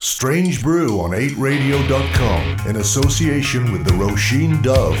Strange Brew on 8radio.com in association with the Roisin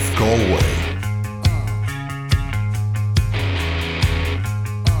Dove Galway.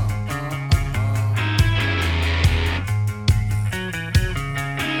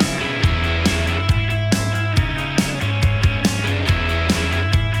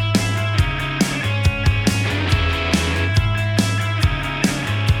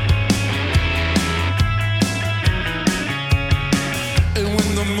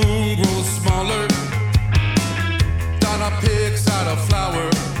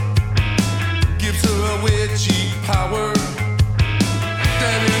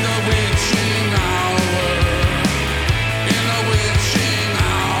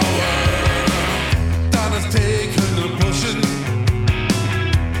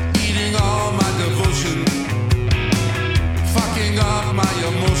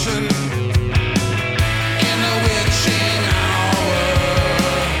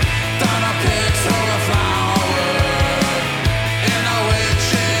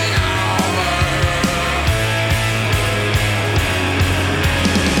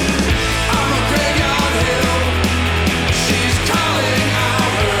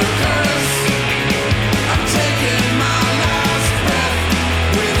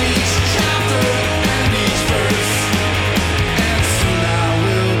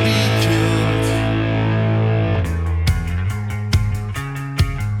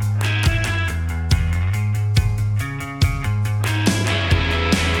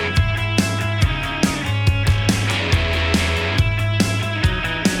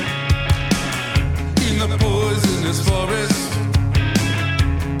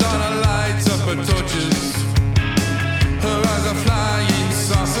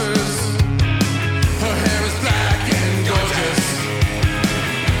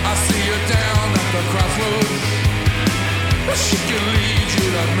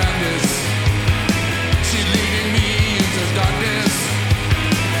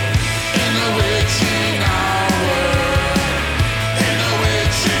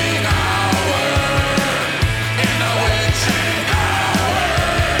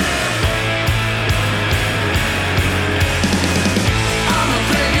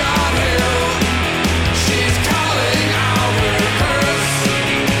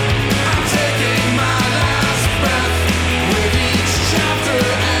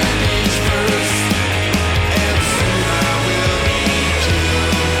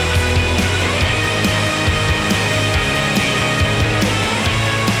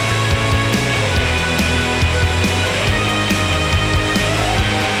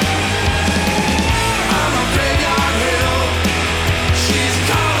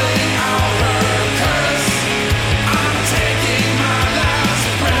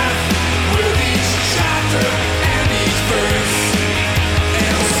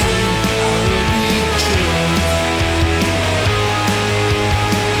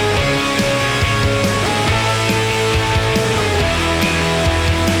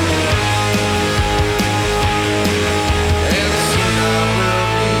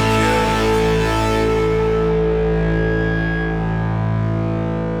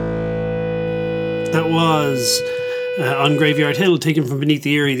 On Graveyard Hill, taken from Beneath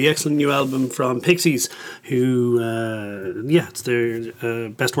the Eyrie, the excellent new album from Pixies, who, it's their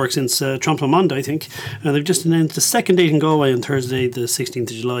best work since Trompe le Monde, I think. They've just announced the second date in Galway on Thursday, the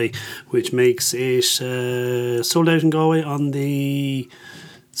 16th of July, which makes it sold out in Galway on the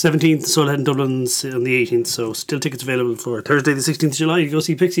 17th, sold out in Dublin on the 18th, so still tickets available for Thursday the 16th of July to go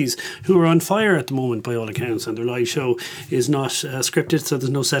see Pixies, who are on fire at the moment by all accounts, and their live show is not scripted, so there's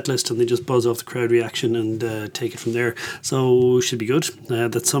no set list, and they just buzz off the crowd reaction and take it from there, so should be good.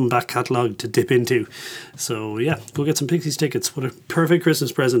 That's some back catalogue to dip into, so yeah, go get some Pixies tickets. What a perfect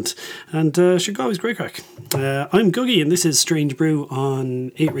Christmas present, and Chicago's great crack. I'm Googie, and this is Strange Brew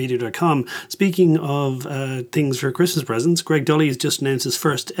on 8radio.com. Speaking of things for Christmas presents, Greg Dully has just announced his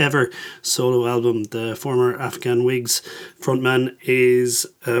first ever solo album. The former Afghan Wigs frontman is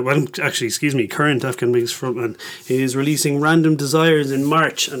current Afghan Wigs frontman is releasing Random Desires in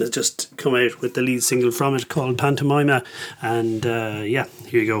March, and has just come out with the lead single from it called Pantomima, and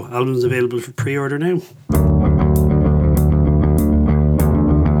here you go. Album's available for pre-order now.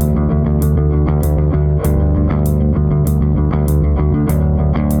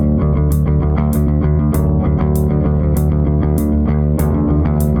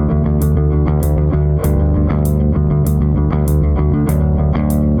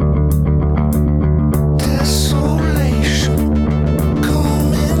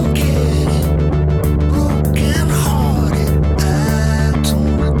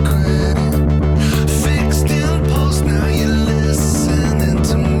 Fixed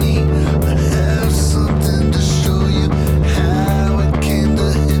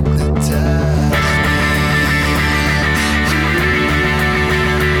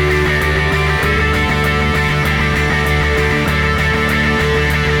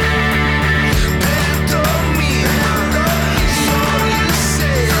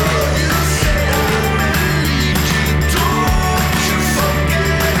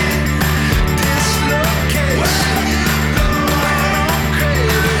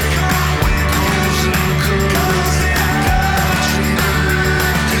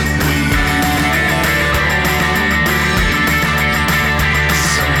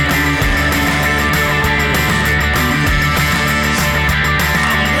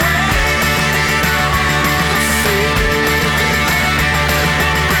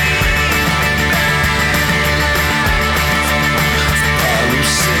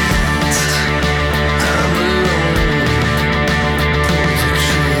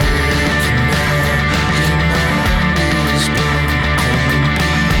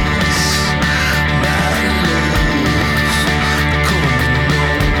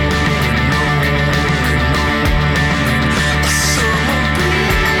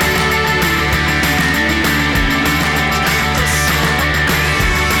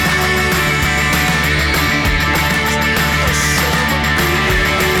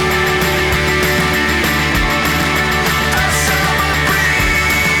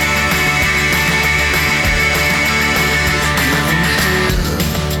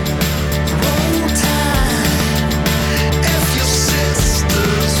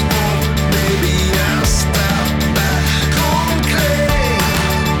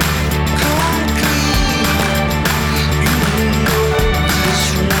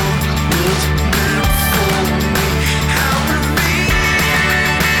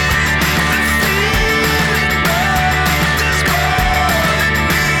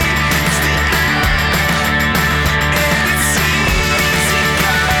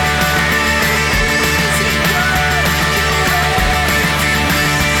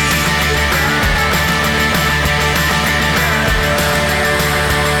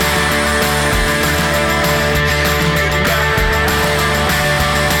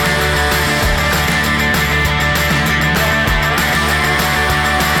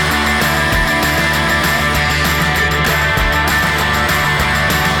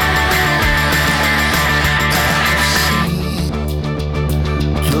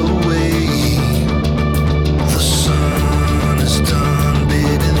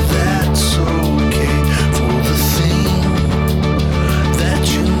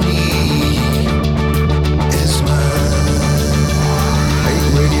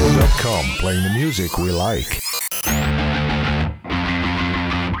music we like.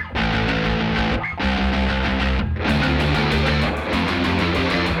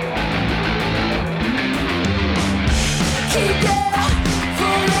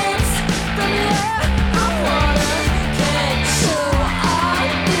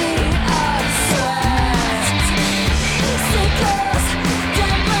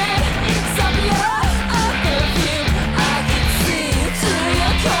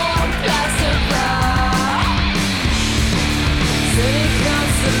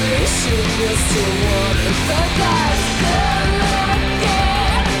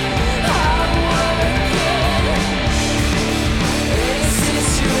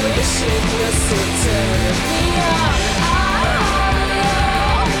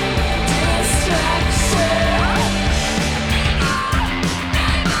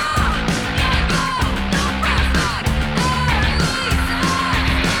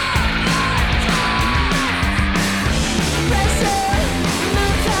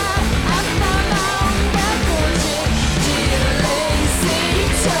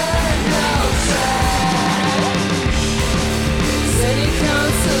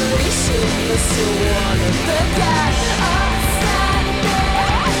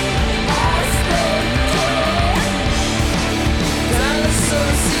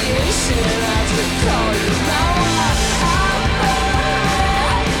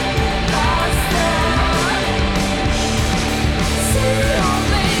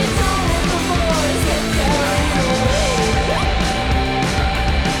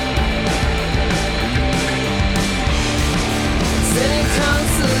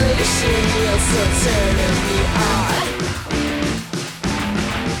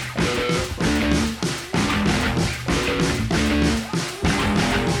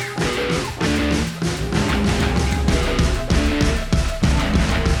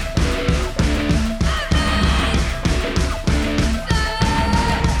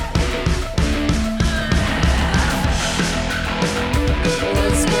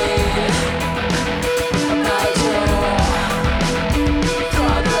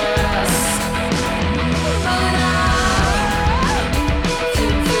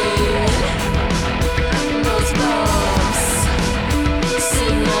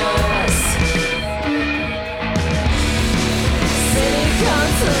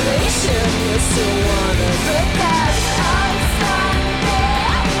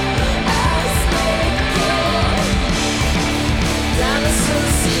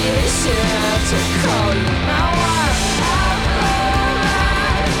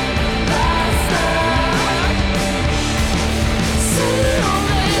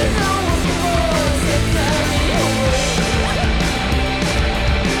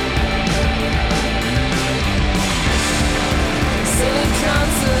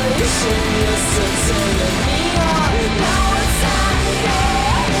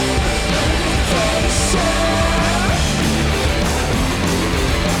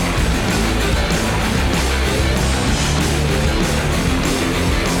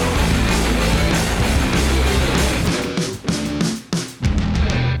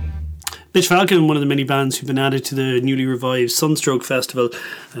 Bitch Falcon, one of the many bands who've been added to the newly revived Sunstroke Festival,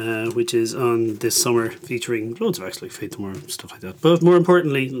 which is on this summer, featuring loads of acts like Faith No More and stuff like that. But more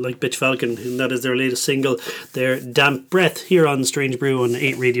importantly, like Bitch Falcon, and that is their latest single, their Damp Breath, here on Strange Brew on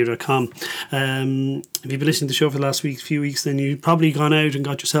 8radio.com. If you've been listening to the show for the last few weeks, then you've probably gone out and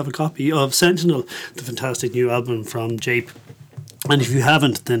got yourself a copy of Sentinel, the fantastic new album from Jape. And if you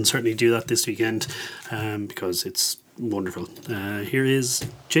haven't, then certainly do that this weekend, because it's wonderful. Here is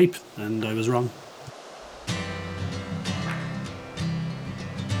Jape, and I Was Wrong.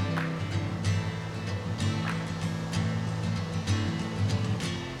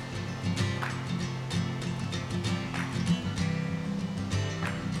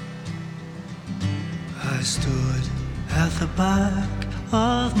 I stood at the back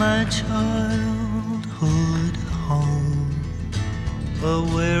of my childhood home,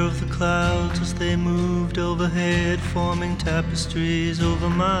 aware of the clouds as they moved overhead, forming tapestries over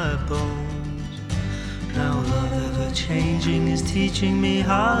my bones. Now love ever changing is teaching me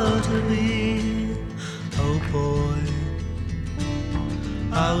how to be. Oh boy,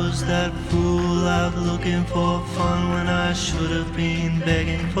 I was that fool out looking for fun when I should have been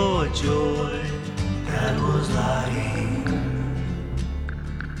begging for joy. That was lying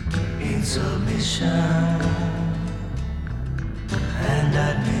in submission and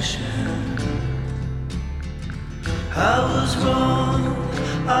admission. I was wrong,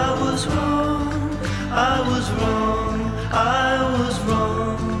 I was wrong, I was wrong, I was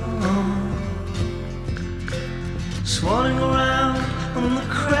wrong. Swanning around on the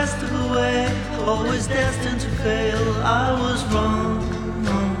crest of a wave, always destined to fail. I was wrong,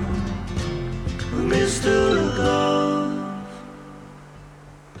 Mr. Love,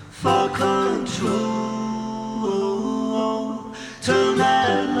 for control. Turn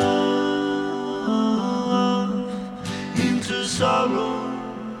that love into sorrow.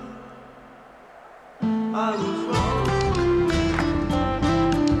 I was wrong.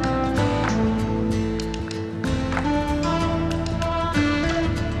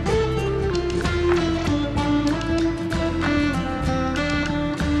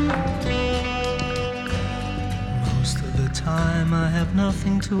 Time I have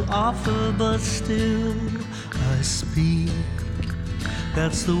nothing to offer, but still I speak.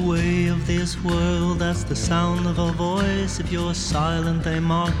 That's the way of this world, that's the sound of a voice. If you're silent, they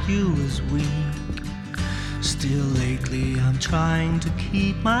mark you as weak. Still lately I'm trying to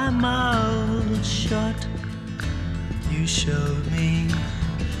keep my mouth shut. You showed me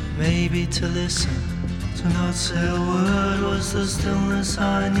maybe to listen, to not say a word was the stillness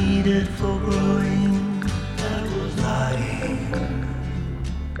I needed for growing. Lying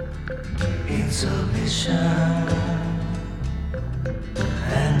in submission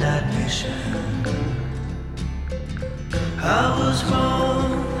and admission. I was wrong,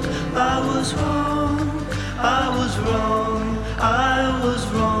 I was wrong, I was wrong, I was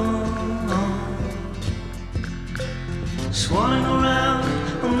wrong. Swanning around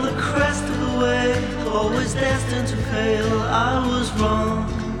on the crest of the wave, always destined to fail. I was wrong,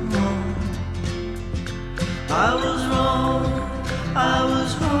 I was wrong, I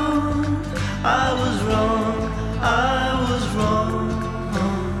was wrong, I was wrong, I was wrong.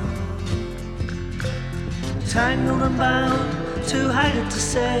 Tangled and bound, too hated to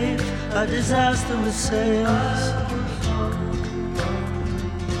save, a disaster with sails.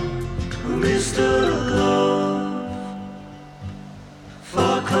 Mr. Love,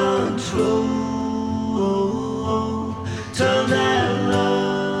 for control. Turn that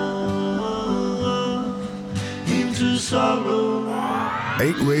love into sorrow.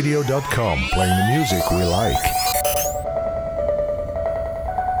 8radio.com, playing the music we like.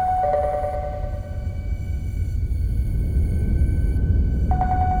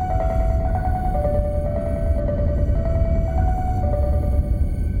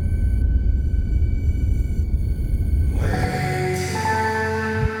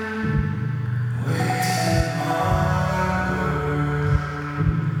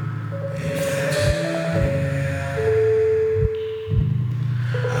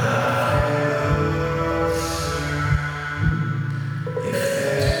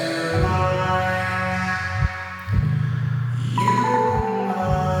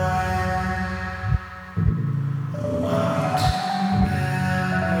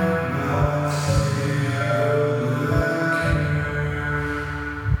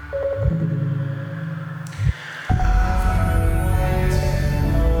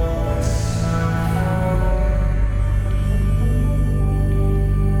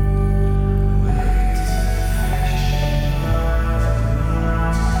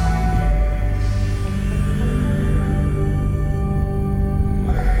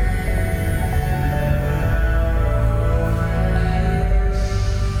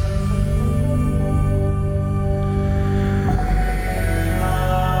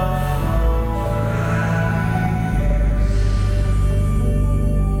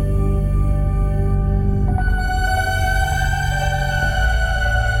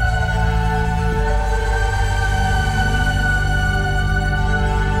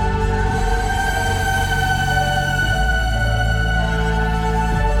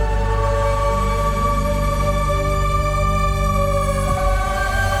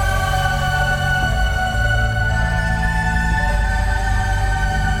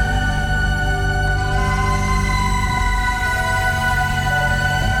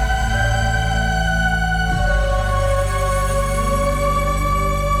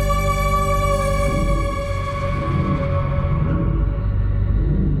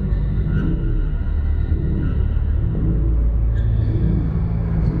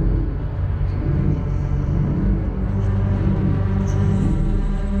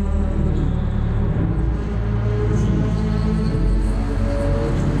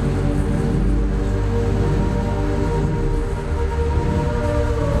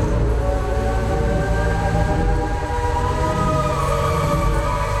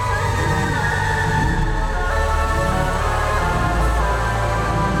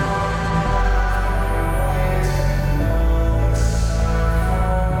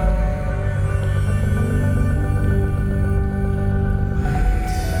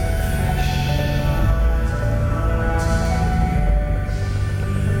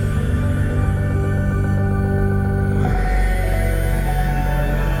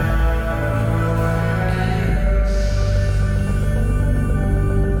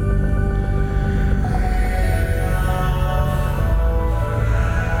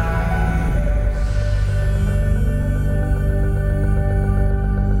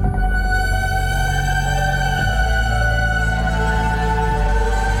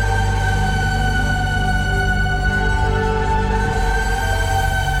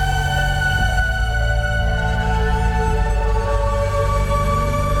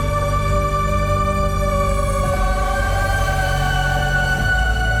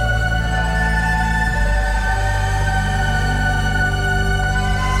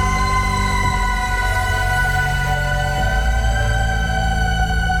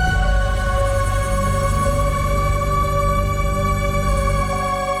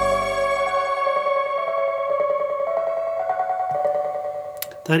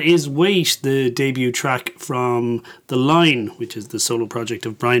 That is Wait, the debut track from The Line, which is the solo project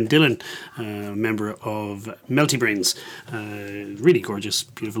of Brian Dillon, member of Melty Brains. Really gorgeous,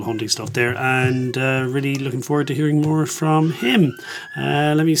 beautiful hunting stuff there, and really looking forward to hearing more from him.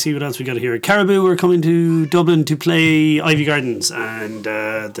 Let me see what else we got here. Caribou are coming to Dublin to play Ivy Gardens, and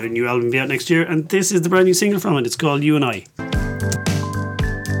their new album will be out next year, and this is the brand new single from it. It's called You and I.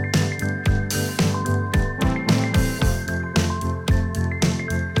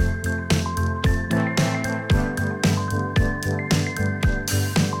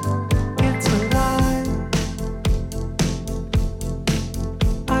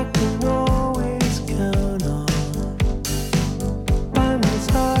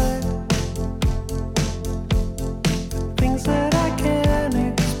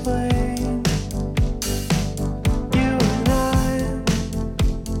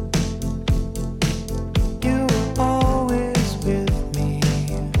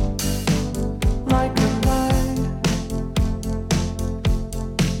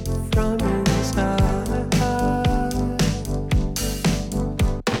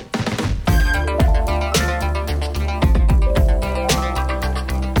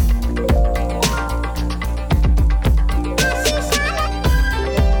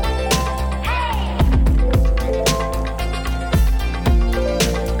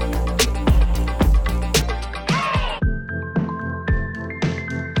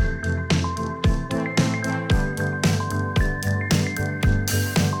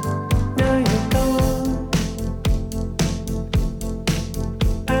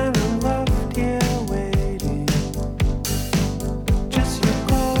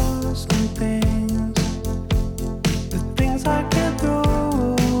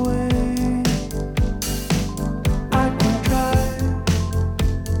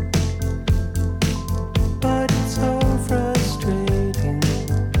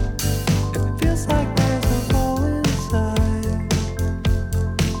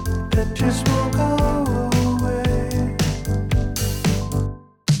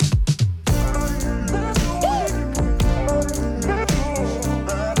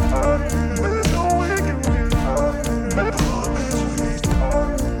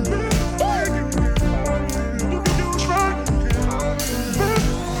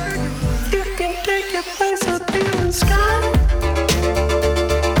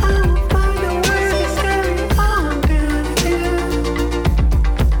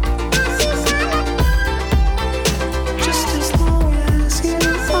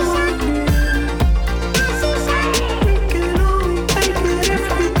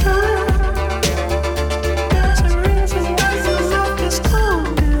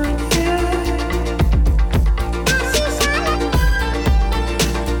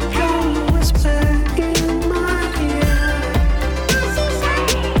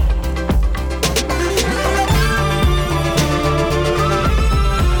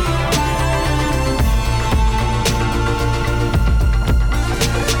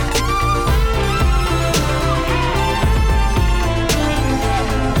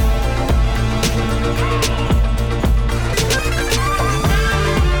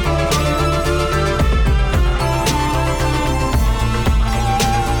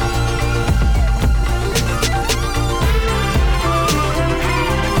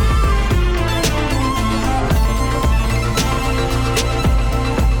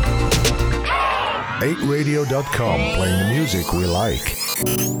 Radio.com, playing the music we like.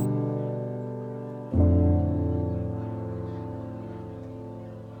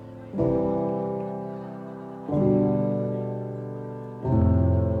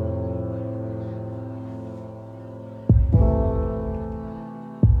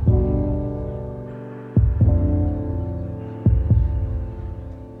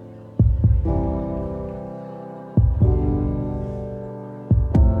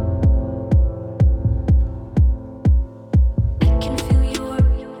 Can feel your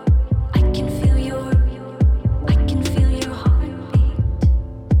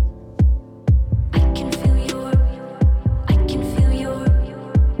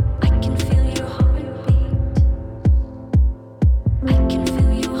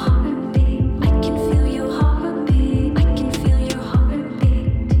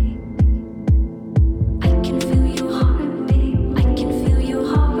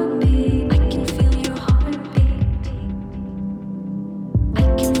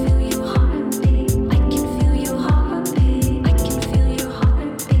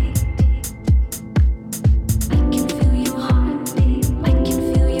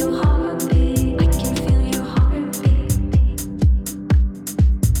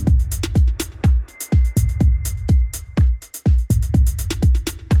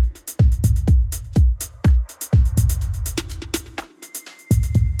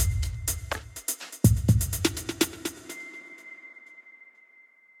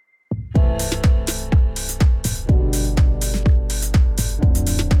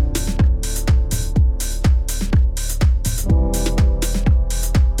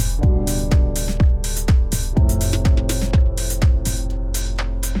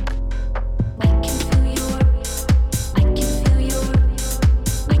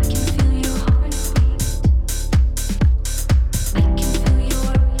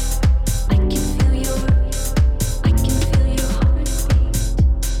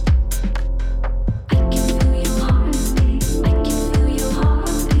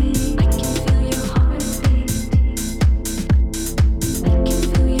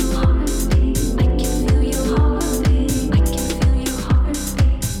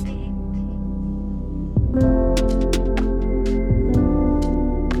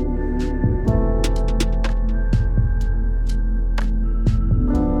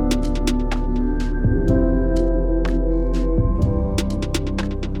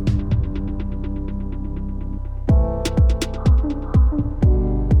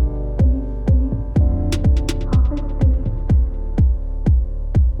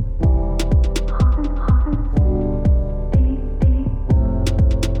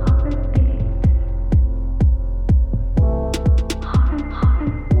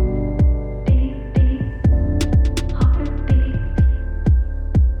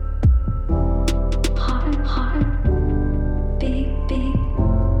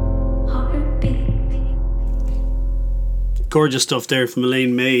Gorgeous stuff there from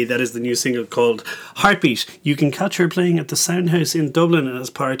Elaine May. That is the new single called Heartbeat. You can catch her playing at the Soundhouse in Dublin as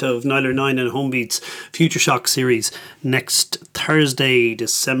part of Niler 9 and Homebeat's Future Shock series next Thursday,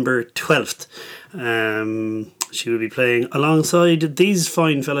 December 12th. She will be playing alongside these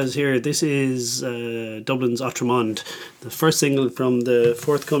fine fellas here. This is Dublin's Outramond, the first single from the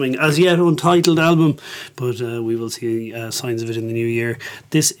forthcoming, as yet untitled album, but we will see signs of it in the new year.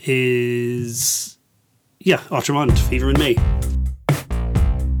 This is, Outramond, Fever in May.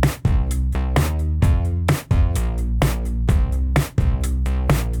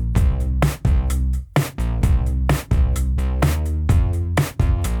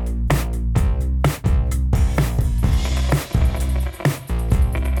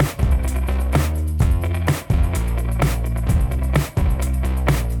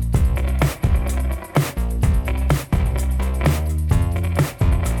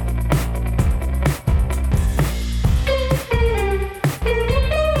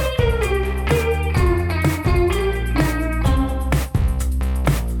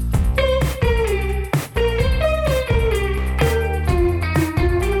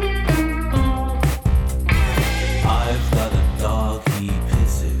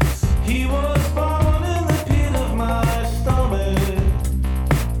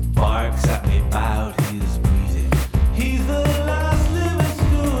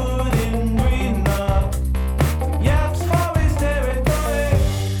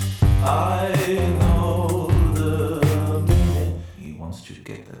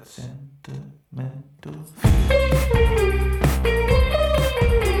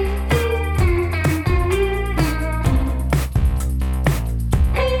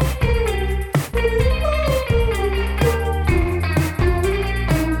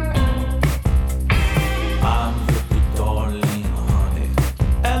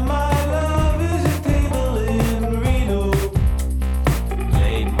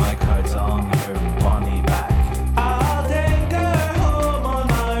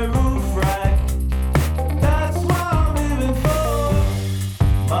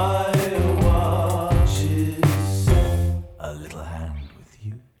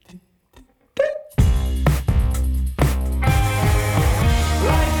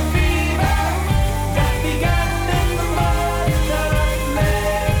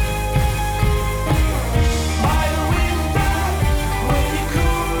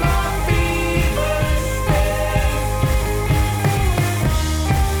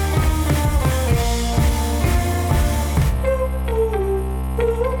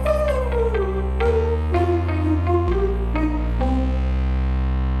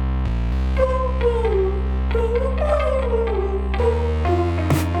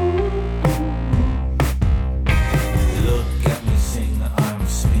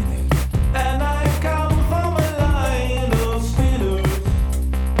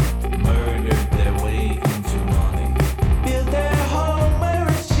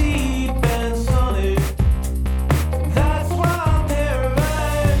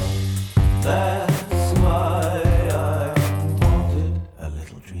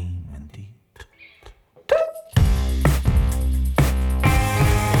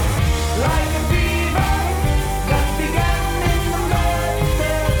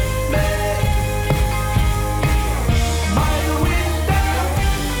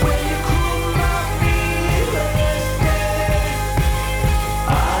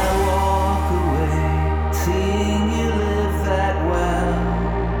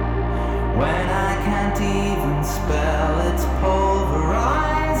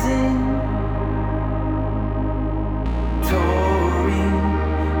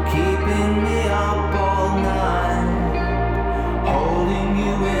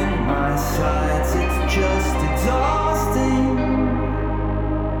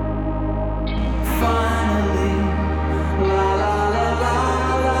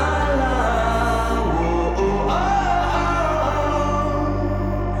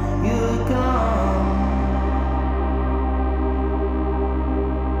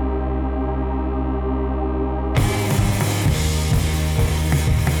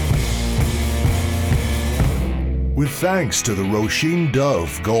 With thanks to the Roisin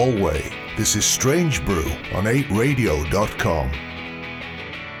Dove Galway, this is Strange Brew on 8radio.com.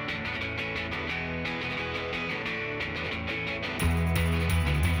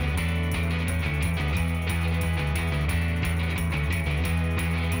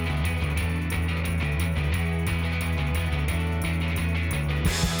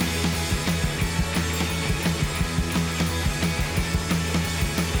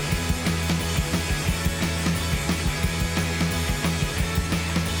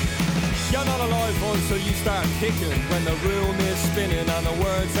 You're not alive until you start kicking, when the room is spinning and the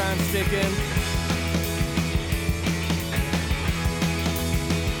words aren't sticking.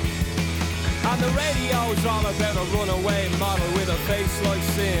 And the radio's all about a runaway model with a face like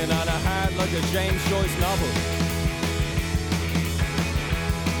sin and a heart like a James Joyce novel.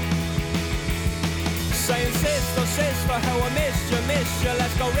 Saying sister, sister, how I missed you,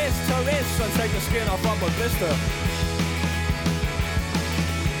 let's go wrist to wrist and take the skin off of a blister.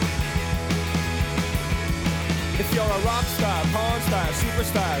 If you're a rock star, porn star,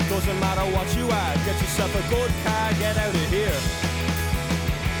 superstar, doesn't matter what you are, get yourself a good car, get out of here.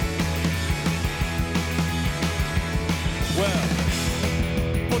 Well,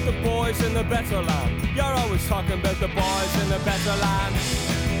 put the boys in the better land. You're always talking about the boys in the better land.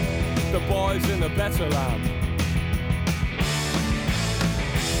 The boys in the better land.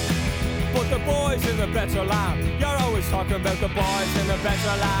 Put the boys in the better land. You're always talking about the boys in the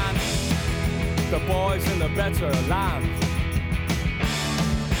better land. The boys in the better land.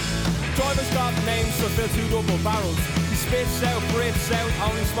 Driver's got names to fill 2 double barrels. He spits out, breathes out,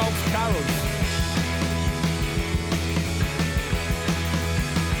 only smokes carols.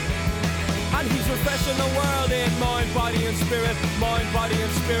 And he's refreshing the world in mind, body and spirit. Mind, body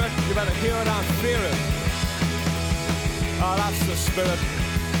and spirit. You better hear it and fear it. Oh, that's the spirit.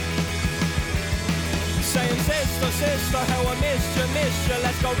 Saying sister, sister, how I missed you,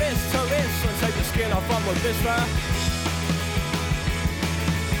 let's go wrist to wrist and take the skin off on my blister.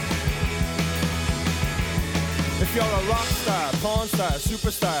 If you're a rock star, porn star,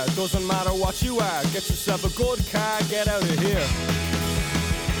 superstar, doesn't matter what you are, get yourself a good car, get out of here.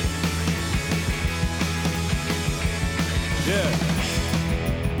 Yeah.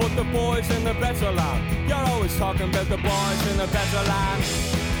 Put the boys in the better land. You're always talking about the boys in the better land.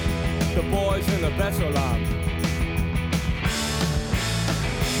 The boys in the better land.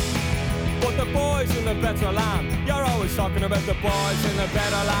 But the boys in the better land. You're always talking about the boys in the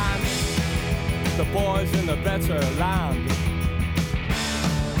better land. The boys in the better land.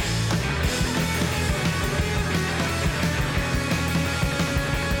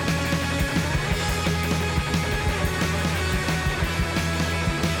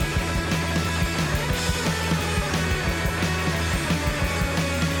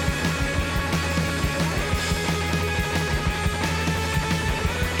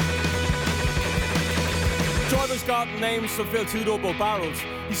 Driver's got names to fill 2 double barrels.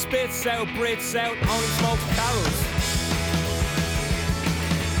 He spits out, breathes out, only smokes carols.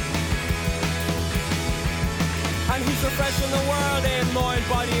 And he's refreshing the world in mind,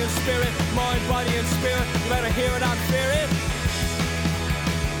 body and spirit. Mind, body and spirit. You better hear it and fear it.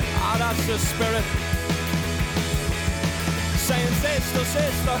 Ah, that's the spirit. Saying sister,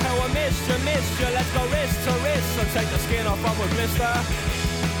 sister, how I missed you, let's go wrist to wrist and take the skin off of a blister.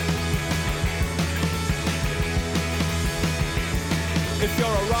 If you're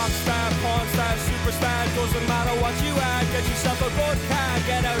a rock star, porn star, superstar, doesn't matter what you are, get yourself a good car,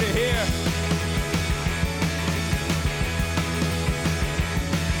 get out of here.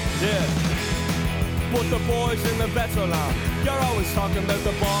 Yeah. Put the boys in the better land. You're always talking about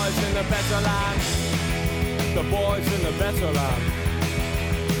the boys in the better land. The boys in the better land.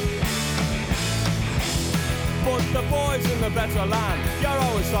 Put the boys in the better land. You're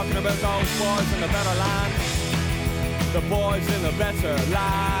always talking about those boys in the better land. The boys in the better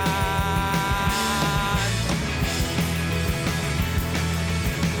land.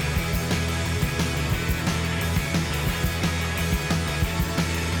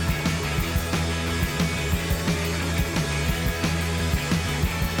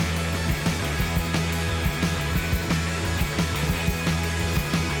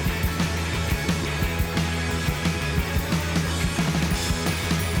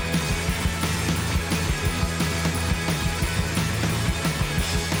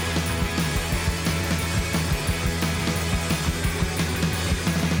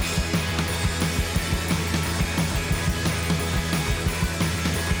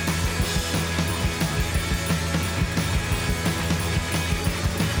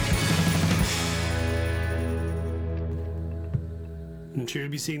 I'm sure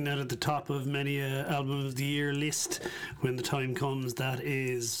you'll be seeing that at the top of many album of the year list when the time comes. That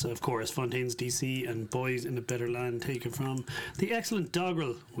is, of course, Fontaines DC and Boys in a Better Land, taken from the excellent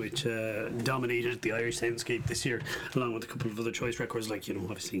Doggerel, which dominated the Irish soundscape this year, along with a couple of other choice records, like, you know,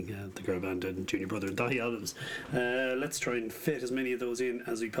 obviously the Girl Band and Junior Brother and Dahi albums. Let's try and fit as many of those in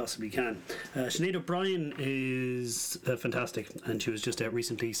as we possibly can. Sinead O'Brien is fantastic, and she was just out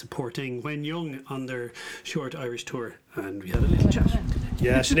recently supporting When Young on their short Irish tour, and we had a little chat.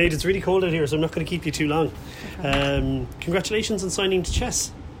 Yeah, Sinead, it's really cold out here, so I'm not going to keep you too long. Congratulations on signing to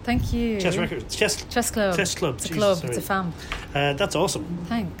Chess. Thank you. Chess Records. Chess Club. Chess Club. It's a Jesus, club. sorry. It's a fam. That's awesome.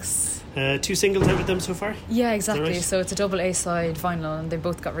 Thanks. 2 singles out with them so far? Yeah, exactly. Right? So it's a double A-side vinyl, and they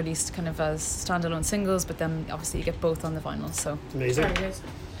both got released kind of as standalone singles, but then obviously you get both on the vinyl. So amazing. Very good.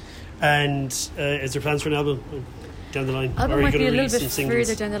 And is there plans for an album down the line? Album or are might you be a going to little release bit some further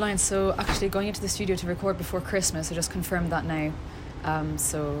singles? down the line. So actually going into the studio to record before Christmas, I just confirmed that now.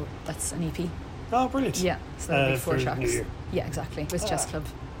 So that's an EP. Oh, brilliant. Yeah, so that'll be 4 for tracks. New Year. Yeah, exactly. With Chess Club.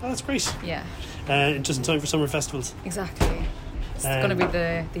 Oh, that's great. Yeah, Just in time for summer festivals. exactly. It's going to be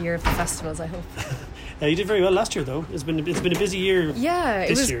the year of the festivals, I hope. You did very well last year, though. It's been a busy year. Yeah, it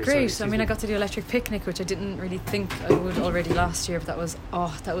this was year, great. sorry, I mean, I got to do Electric Picnic, which I didn't really think I would already last year, but that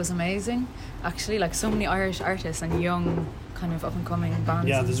was amazing. Actually, like so many Irish artists and young, kind of up and coming bands.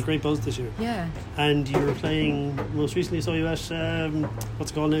 Yeah, there's a great buzz this year. Yeah. And you were playing most recently. I saw you at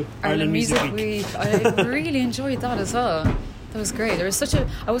what's it called now? Ireland Music Week. I really enjoyed that as well. That was great. There was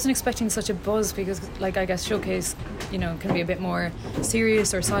I wasn't expecting such a buzz because, like, I guess Showcase, can be a bit more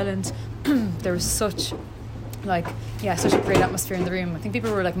serious or silent. There was such a great atmosphere in the room. I think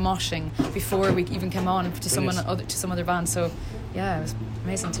people were like moshing before we even came on to some other band. So yeah, it was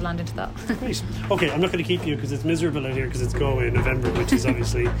amazing to land into that. Great. Okay, I'm not going to keep you because it's miserable out here because it's Galway in November, which is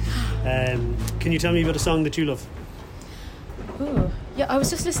obviously. Can you tell me about a song that you love? Ooh. Yeah, I was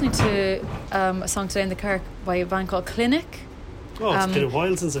just listening to a song today in the car by a band called Clinic. Oh, it's been a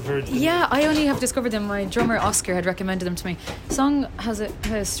while since I've heard them. Yeah, I only have discovered them. My drummer Oscar had recommended them to me. The song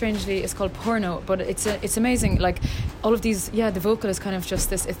it's called Porno, but it's amazing. Like all of these, the vocal is kind of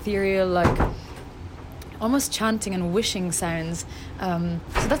just this ethereal, like almost chanting and wishing sounds. So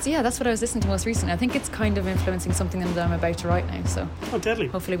that's what I was listening to most recently. I think it's kind of influencing something that I'm about to write now. So deadly.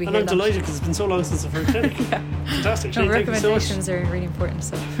 Hopefully we and hear I'm that. delighted because it's been so long since I've heard Clinic. Yeah. Fantastic. No, Shane, thank you so much. recommendations are really important.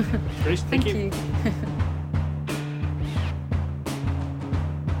 So Great. Thank you.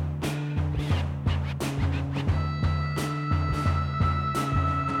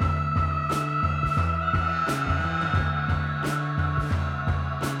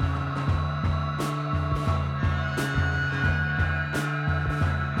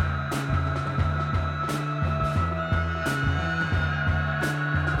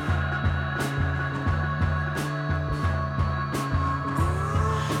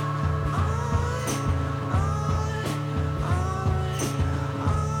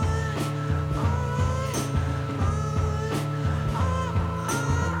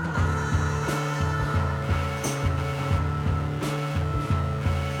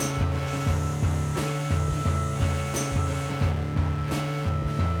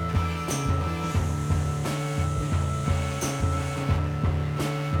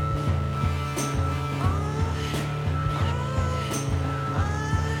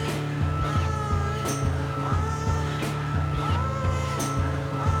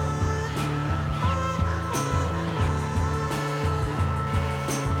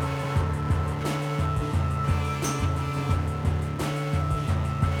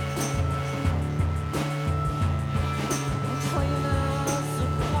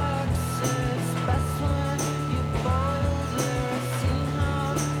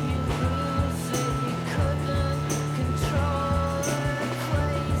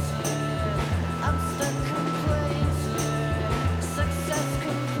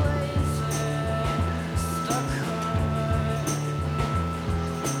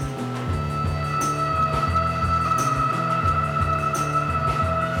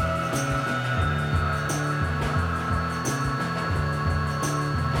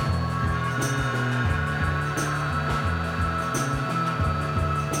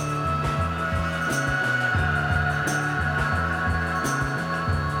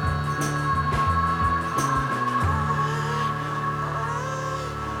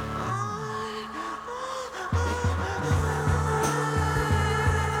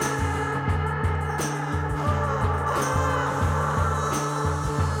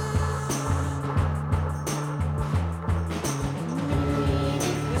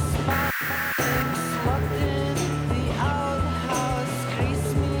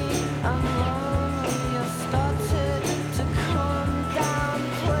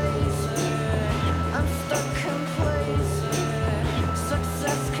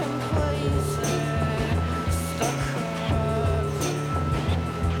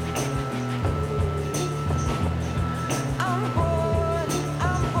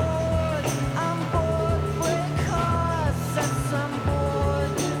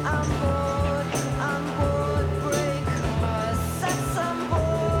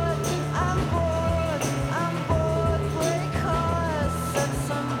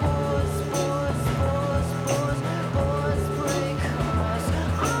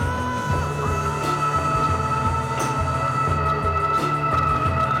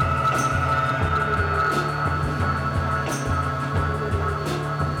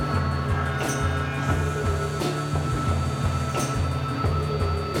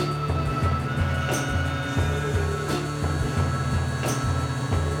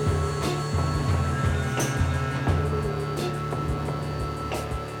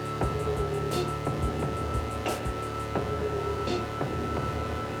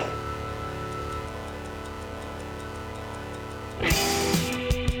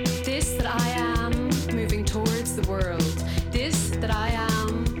 world. This that I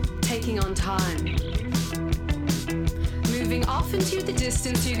am, taking on time. Moving off into the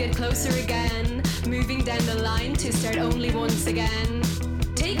distance to get closer again. Moving down the line to start only once again.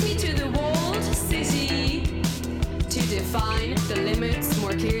 Take me to the walled city to define the limits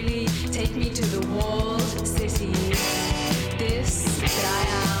more clearly. Take me to the walled city. This that I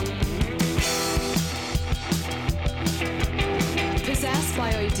am. Possessed by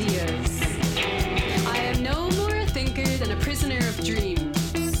ideas. I am no more a thinker than a prisoner of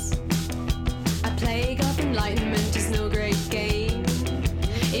dreams. A plague of enlightenment is no great gain.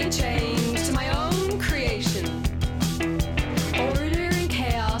 In change to my own creation. Order and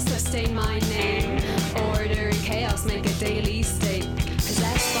chaos sustain my name. Order and chaos make a daily stake.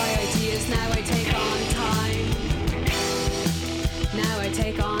 Possessed by ideas, now I take on time. Now I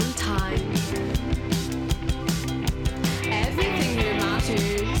take on time. Everything here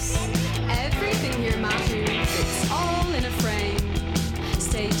matters. Everything here matters. It's all in a frame.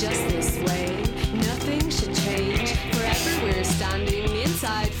 Stay just this way. Nothing should change. Forever we're standing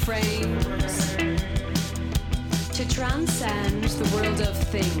inside frames. To transcend the world of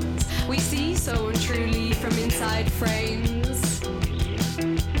things we see so untruly from inside frames.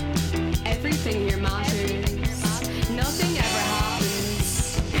 Everything here matters. Nothing ever happens.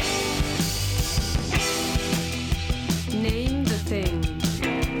 Name the thing.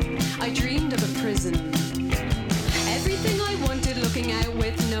 I dreamed of a prison. Everything I wanted looking out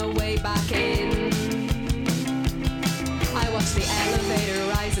with no way back in. I watched the elevator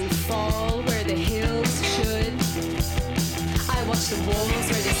rise and fall where the hills should. I watched the walls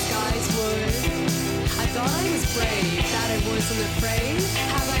where the skies would. I thought I was brave, that I wasn't afraid.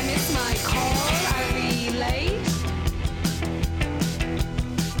 Have I missed my call? Are we late?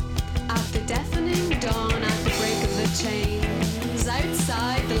 At the deafening dawn, at the break of the chains,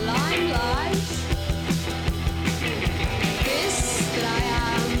 outside the limelight. This that I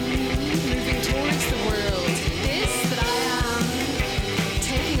am, moving towards the world. This that I am,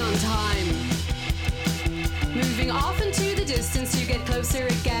 taking on time. Moving off into the distance to get closer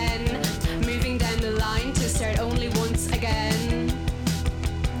again. Moving down the line to start only once again.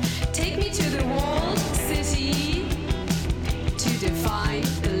 Take me to the walled city to define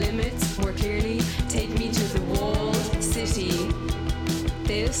the limits more clearly. Take me to the walled city.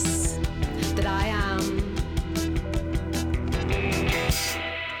 This that I am.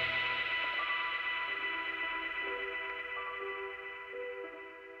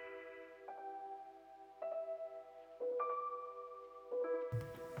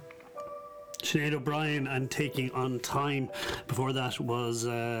 Sinead O'Brien and Taking on Time. Before that was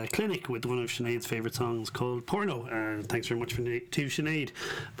Clinic with one of Sinead's favourite songs called Porno. Thanks very much to Sinead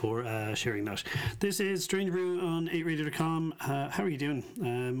for sharing that. This is Strange Brew on 8radio.com. How are you doing?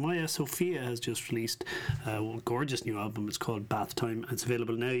 Maya Sophia has just released a gorgeous new album. It's called Bath Time. It's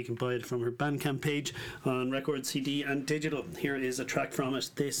available now. You can buy it from her Bandcamp page on record, CD and digital. Here is a track from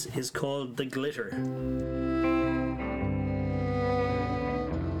it. This is called The Glitter.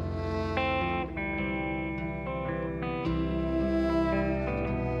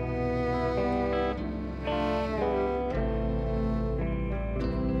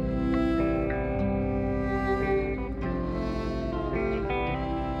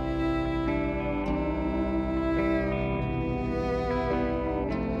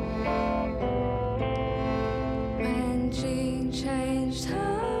 When Jean changed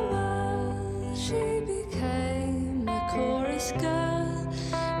her world, she became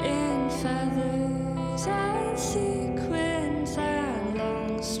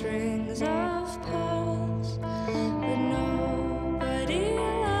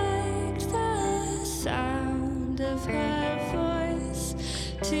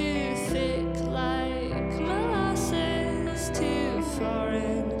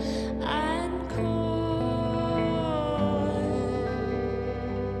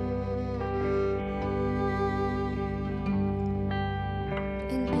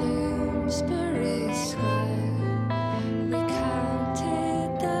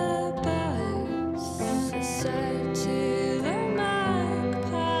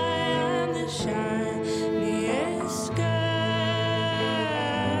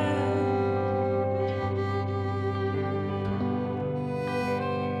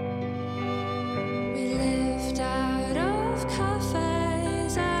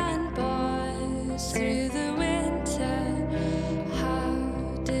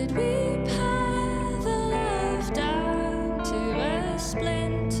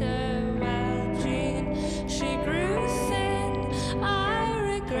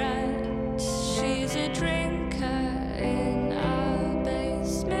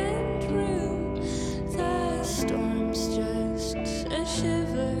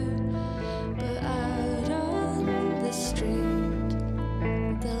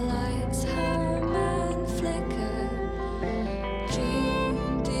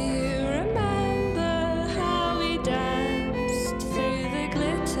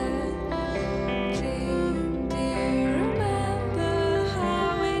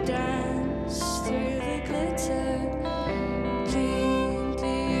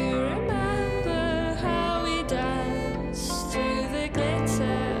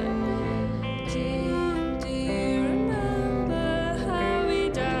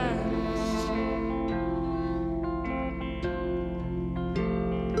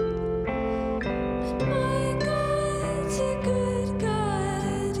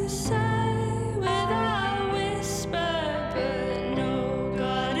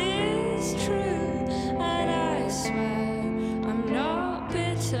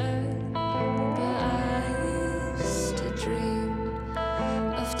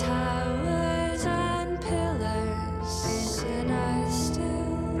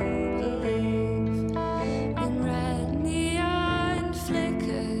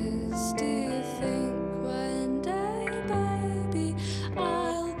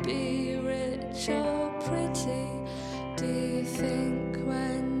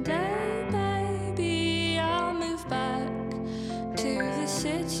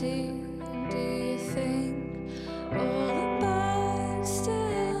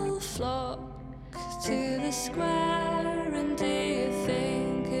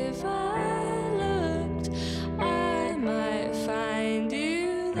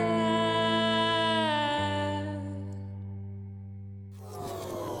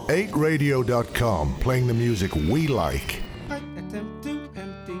 8radio.com, playing the music we like. I attempt to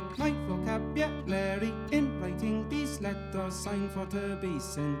empty my vocabulary in writing these letters signed for to be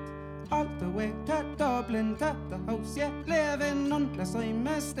sent all the way to Dublin, to the house yet living, unless I'm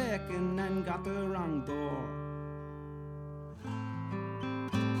mistaken and got the wrong door.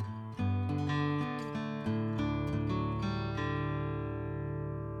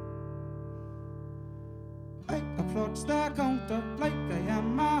 I approach the counter like I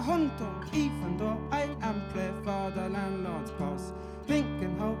am a hunter, even though I am play for the landlord's boss.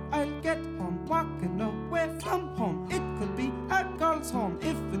 Thinking how I'll get home, walking away from home. It could be a girl's home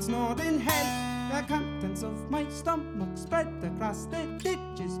if it's not in hell. The contents of my stomach spread across the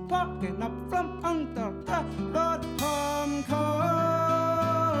ditches, poking up from under the road home coping.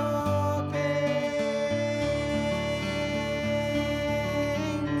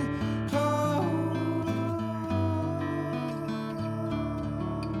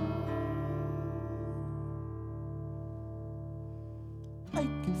 I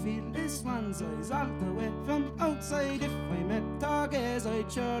can feel this one's eyes all the way from outside. If I met dog gaze,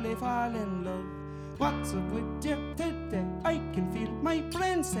 I'd surely fall in love. What's up with you today? I can feel my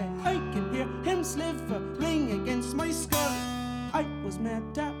brain say, I can hear him slivering against my skull. I was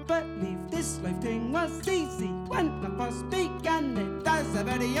made to believe this life thing was easy when I first began it as a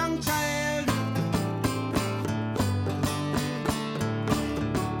very young child.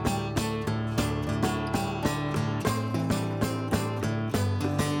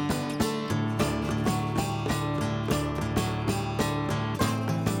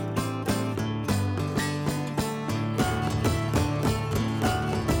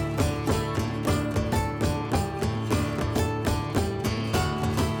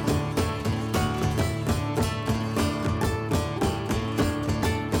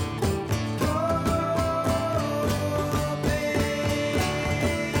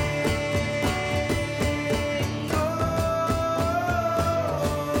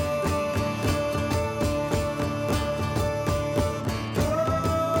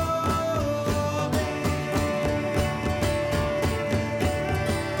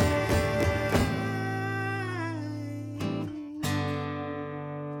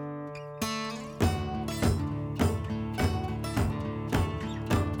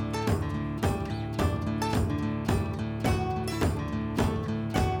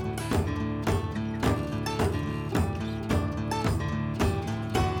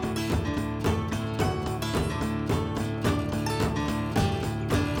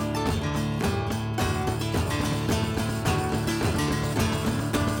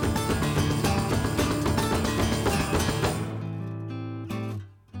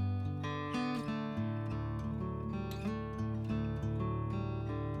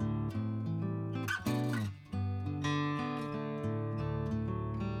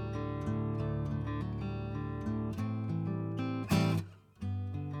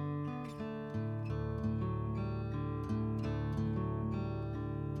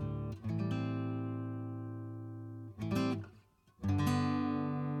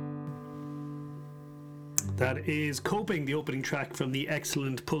 That is Coping, the opening track from the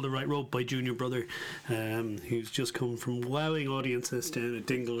excellent Pull the Right Rope by Junior Brother, who's just come from wowing audiences down at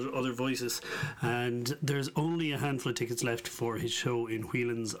Dingle, Other Voices. And there's only a handful of tickets left for his show in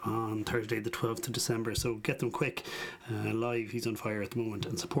Whelan's on Thursday the 12th of December, so get them quick. Live, he's on fire at the moment,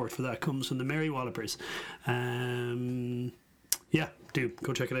 and support for that comes from the Merry Wallopers. Yeah, do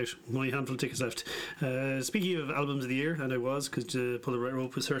go check it out. Only a handful of tickets left. Speaking of albums of the year, and I was, because Pull the Right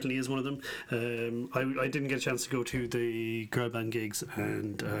Rope certainly is one of them. I didn't get a chance to go to the girl band gigs,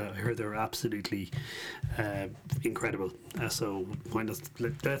 and I heard they were absolutely incredible. So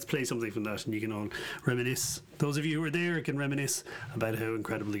let's play something from that, and you can all reminisce. Those of you who were there can reminisce about how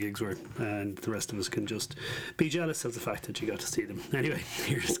incredible the gigs were, and the rest of us can just be jealous of the fact that you got to see them. Anyway,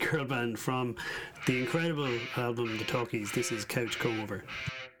 here's girl band from the incredible album The Talkies. This is Couch Comb Over.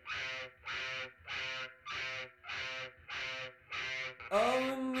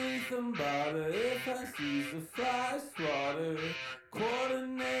 Underneath the bottle, if I sees the fly swatter, quarter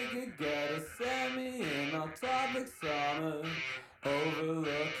naked, got a semi in our topics on her,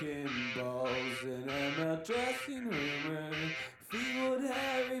 overlooking balls in ML dressing room, feet would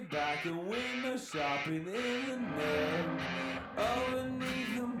hairy back and window shopping in the net.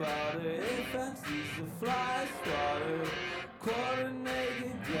 Underneath the bottle, if I sees the fly swatter, quarter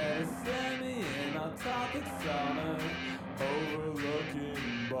naked, get a semi in our topics on her, overlooking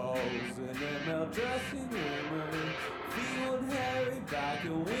balls in ML dressing room, feet would hairy back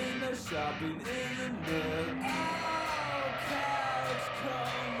and window shopping in the net. Oh, couch,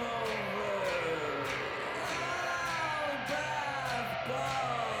 come over. Oh, bath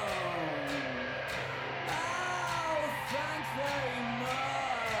bomb.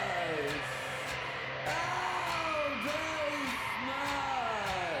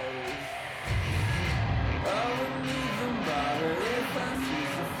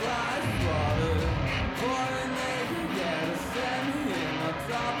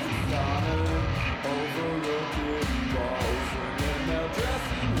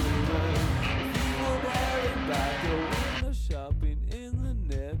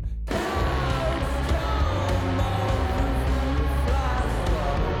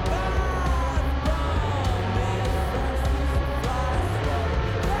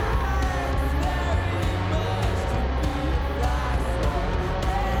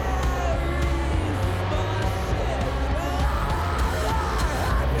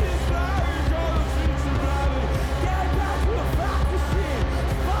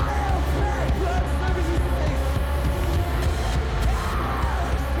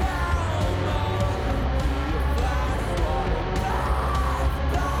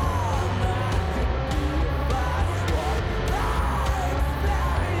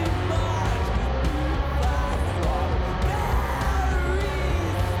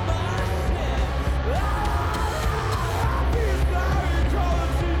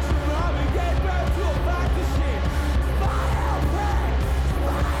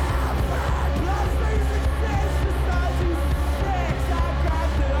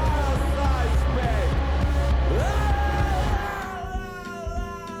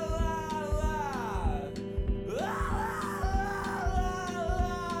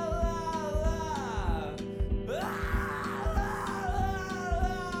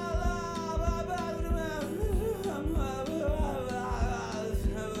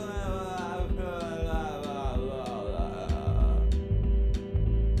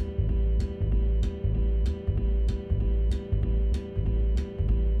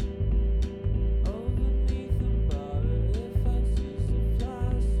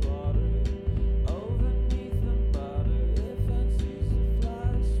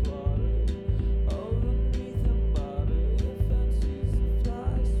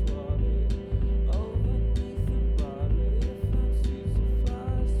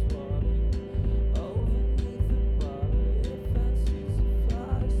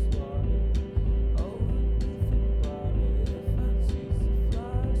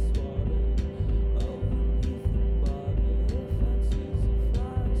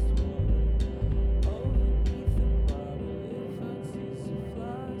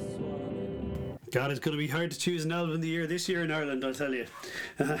 God, it's going to be hard to choose an album of the year this year in Ireland, I'll tell you.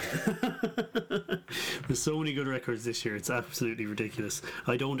 There's so many good records this year, it's absolutely ridiculous.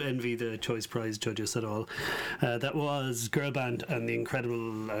 I don't envy the Choice Prize judges at all. That was Girl Band and the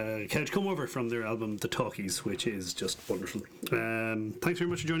incredible Couch Come Over from their album The Talkies, which is just wonderful. Thanks very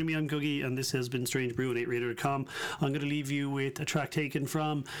much for joining me. I'm Googie, and this has been Strange Brew on 8radio.com. I'm going to leave you with a track taken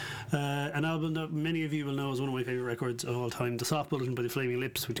from an album that many of you will know is one of my favourite records of all time, The Soft Bulletin by the Flaming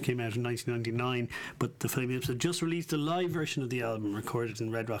Lips, which came out in 1999. But the Flaming Lips have just released a live version of the album recorded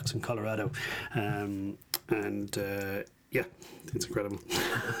in Red Rocks in Colorado. Yeah, it's incredible.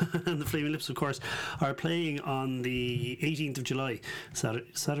 And the Flaming Lips, of course, are playing on the 18th of July,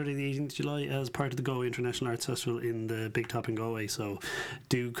 Saturday the 18th of July, as part of the Galway International Arts Festival in the Big Top in Galway. So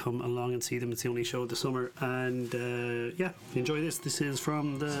do come along and see them. It's the only show of the summer. And yeah, enjoy this. This is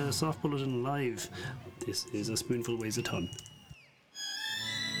from the Soft Bulletin Live. This is A Spoonful Weighs a Ton.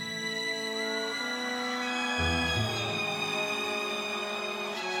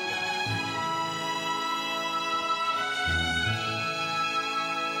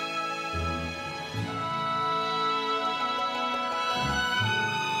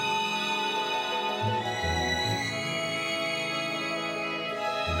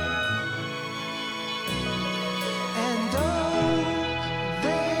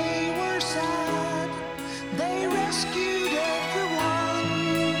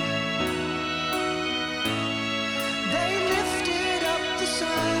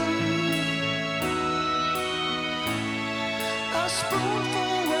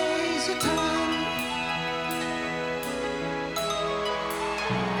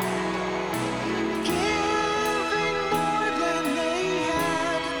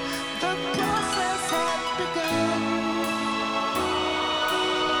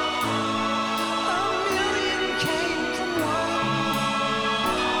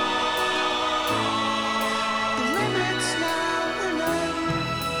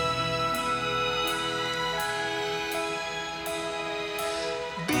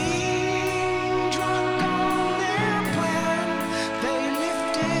 Be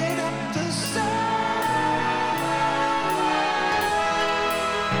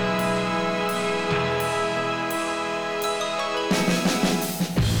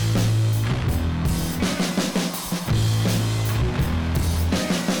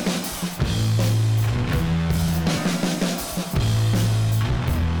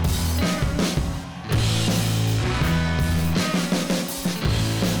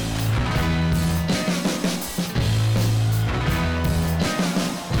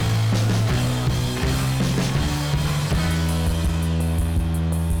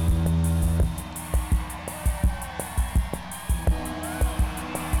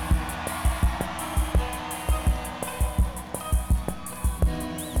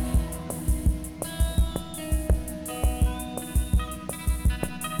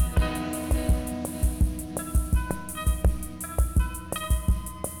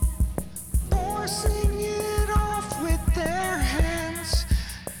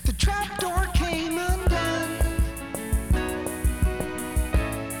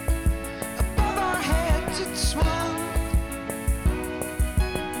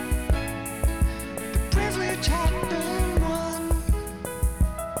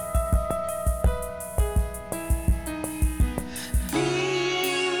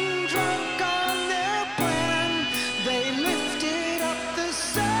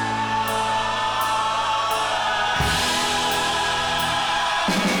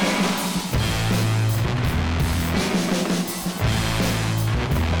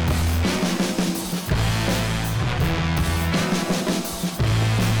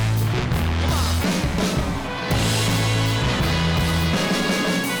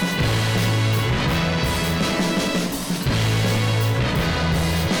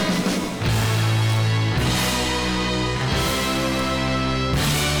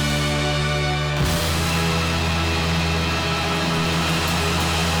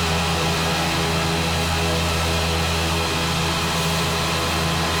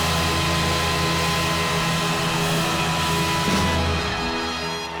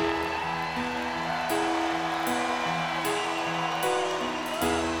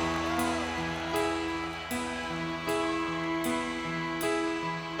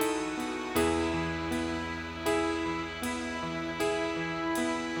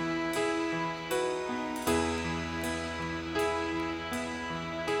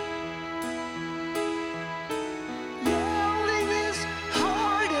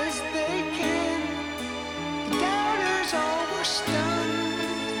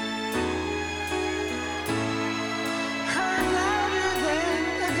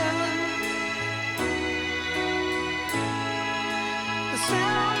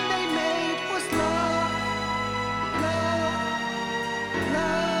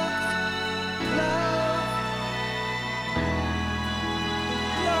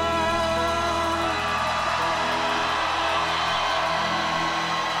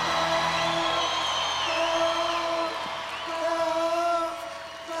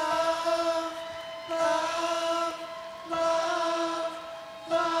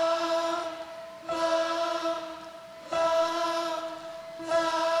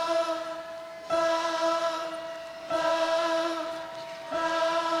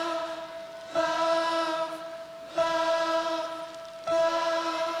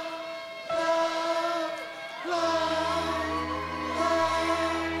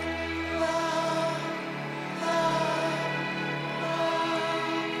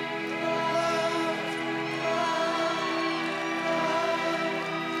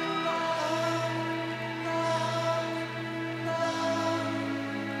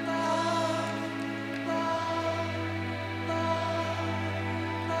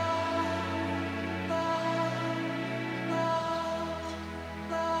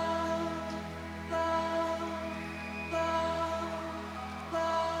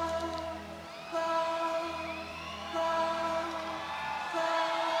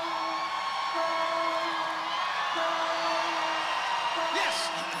Yes!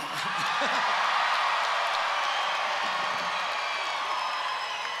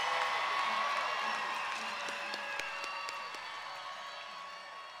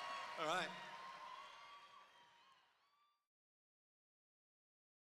 All right.